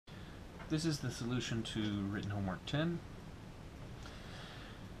This is the solution to written homework 10.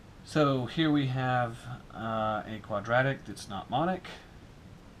 So here we have a quadratic that's not monic,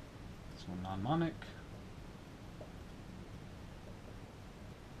 so non-monic.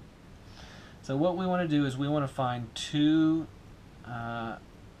 So what we want to do is we want to find two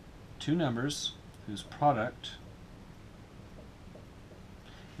numbers whose product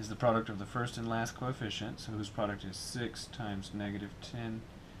is the product of the first and last coefficient, so whose product is 6 times negative 10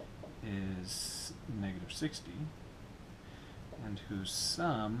 is negative 60, and whose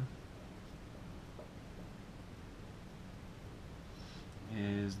sum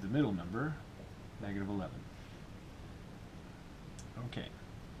is the middle number, negative 11. Okay.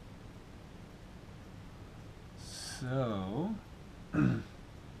 So,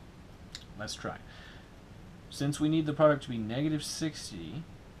 let's try. Since we need the product to be negative 60,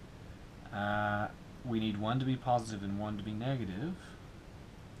 we need one to be positive and one to be negative.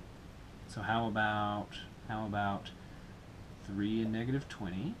 So how about 3 and negative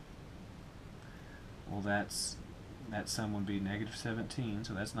 20? Well, that sum would be negative 17,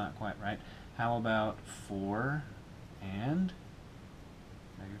 so that's not quite right. How about 4 and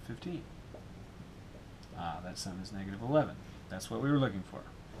negative 15? That sum is negative 11. That's what we were looking for.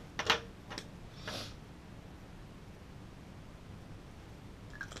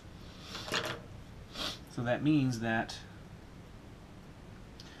 So that means that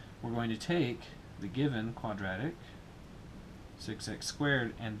we're going to take the given quadratic, 6x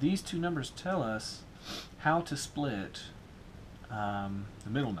squared, and these two numbers tell us how to split the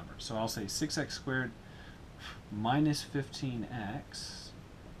middle number. So I'll say 6x squared minus 15x,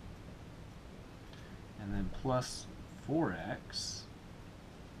 and then plus 4x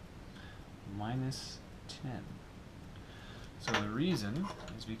minus 10. So the reason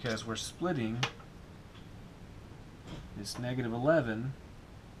is because we're splitting this negative 11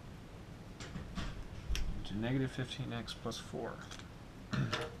 into negative 15x plus 4.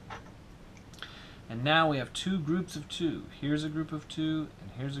 And now we have two groups of 2. Here's a group of 2,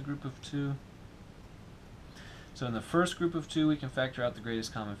 and here's a group of 2. So in the first group of 2, we can factor out the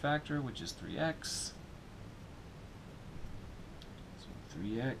greatest common factor, which is 3x. So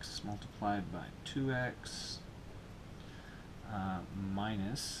 3x multiplied by 2x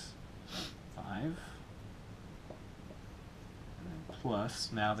minus 5. And then plus,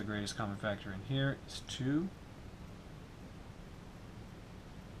 now the greatest common factor in here is 2.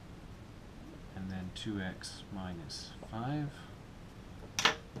 And then 2x minus 5.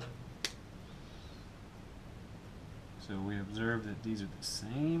 So we observe that these are the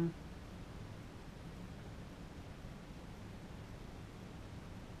same.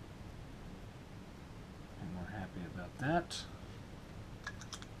 And we're happy about that.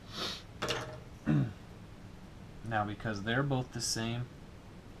 Now, because they're both the same,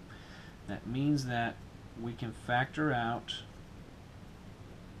 that means that we can factor out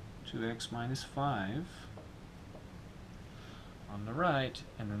 2x minus 5 on the right,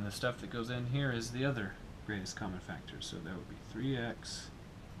 and then the stuff that goes in here is the other greatest common factor. So that would be 3x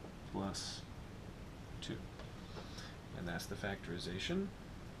plus 2. And that's the factorization.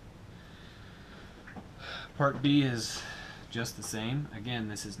 Part B is just the same. Again,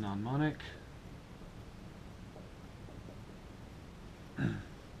 this is non-monic.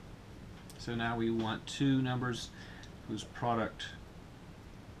 So now we want two numbers whose product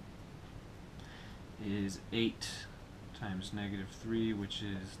is 8 times negative 3, which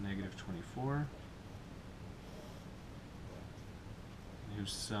is negative 24, and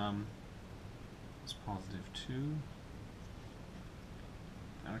whose sum is positive 2.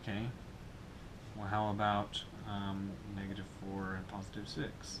 Okay, well, how about negative 4 and positive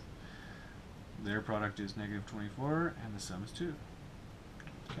 6? Their product is negative 24, and the sum is 2.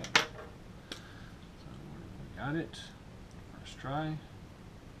 Okay, so we got it. First try.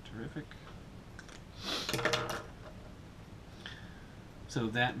 Terrific. So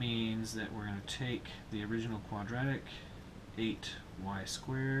that means that we're going to take the original quadratic, 8y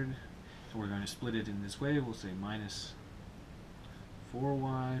squared, and we're going to split it in this way. We'll say minus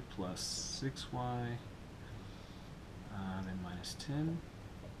 4y plus 6y, then minus 10.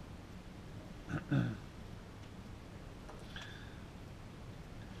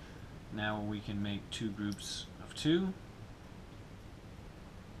 Now we can make two groups of 2.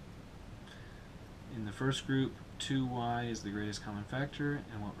 In the first group, 2y is the greatest common factor,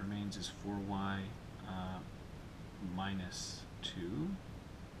 and what remains is 4y minus 2.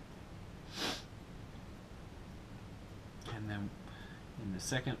 And then in the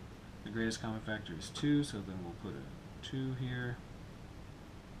second, the greatest common factor is 2, so then we'll put a 2 here.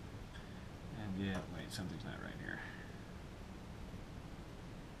 And yeah, wait, something's not right here.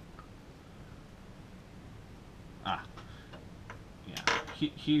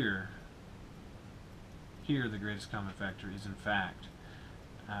 here the greatest common factor is in fact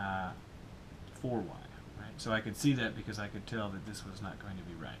 4y, right? So I could see that because I could tell that this was not going to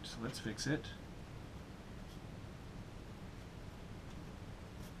be right. So let's fix it.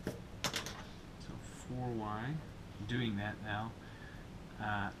 So 4y, doing that now,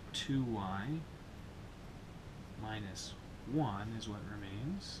 2y minus 1 is what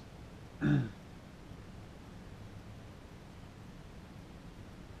remains.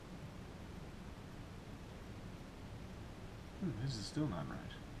 This is still not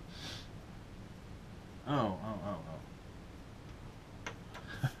right. Oh.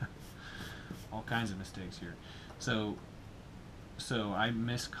 All kinds of mistakes here. So I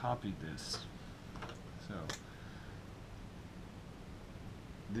miscopied this. So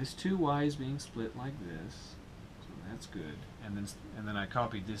this 2y is being split like this, so that's good. And then I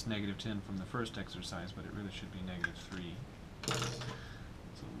copied this -10 from the first exercise, but it really should be -3.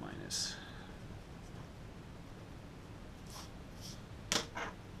 So minus.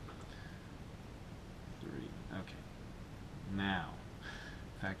 Okay. Now,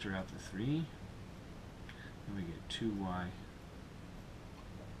 factor out the 3, and we get 2y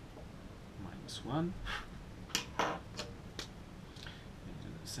minus 1. And do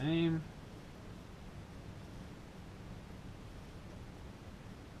the same.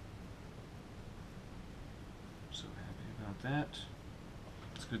 So happy about that.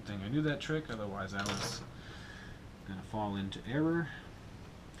 It's a good thing I knew that trick, otherwise I was going to fall into error.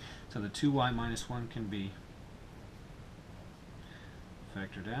 So the 2y minus 1 can be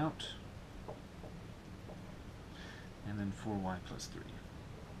factored out, and then 4y plus 3.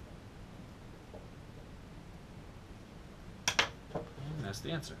 And that's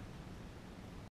the answer.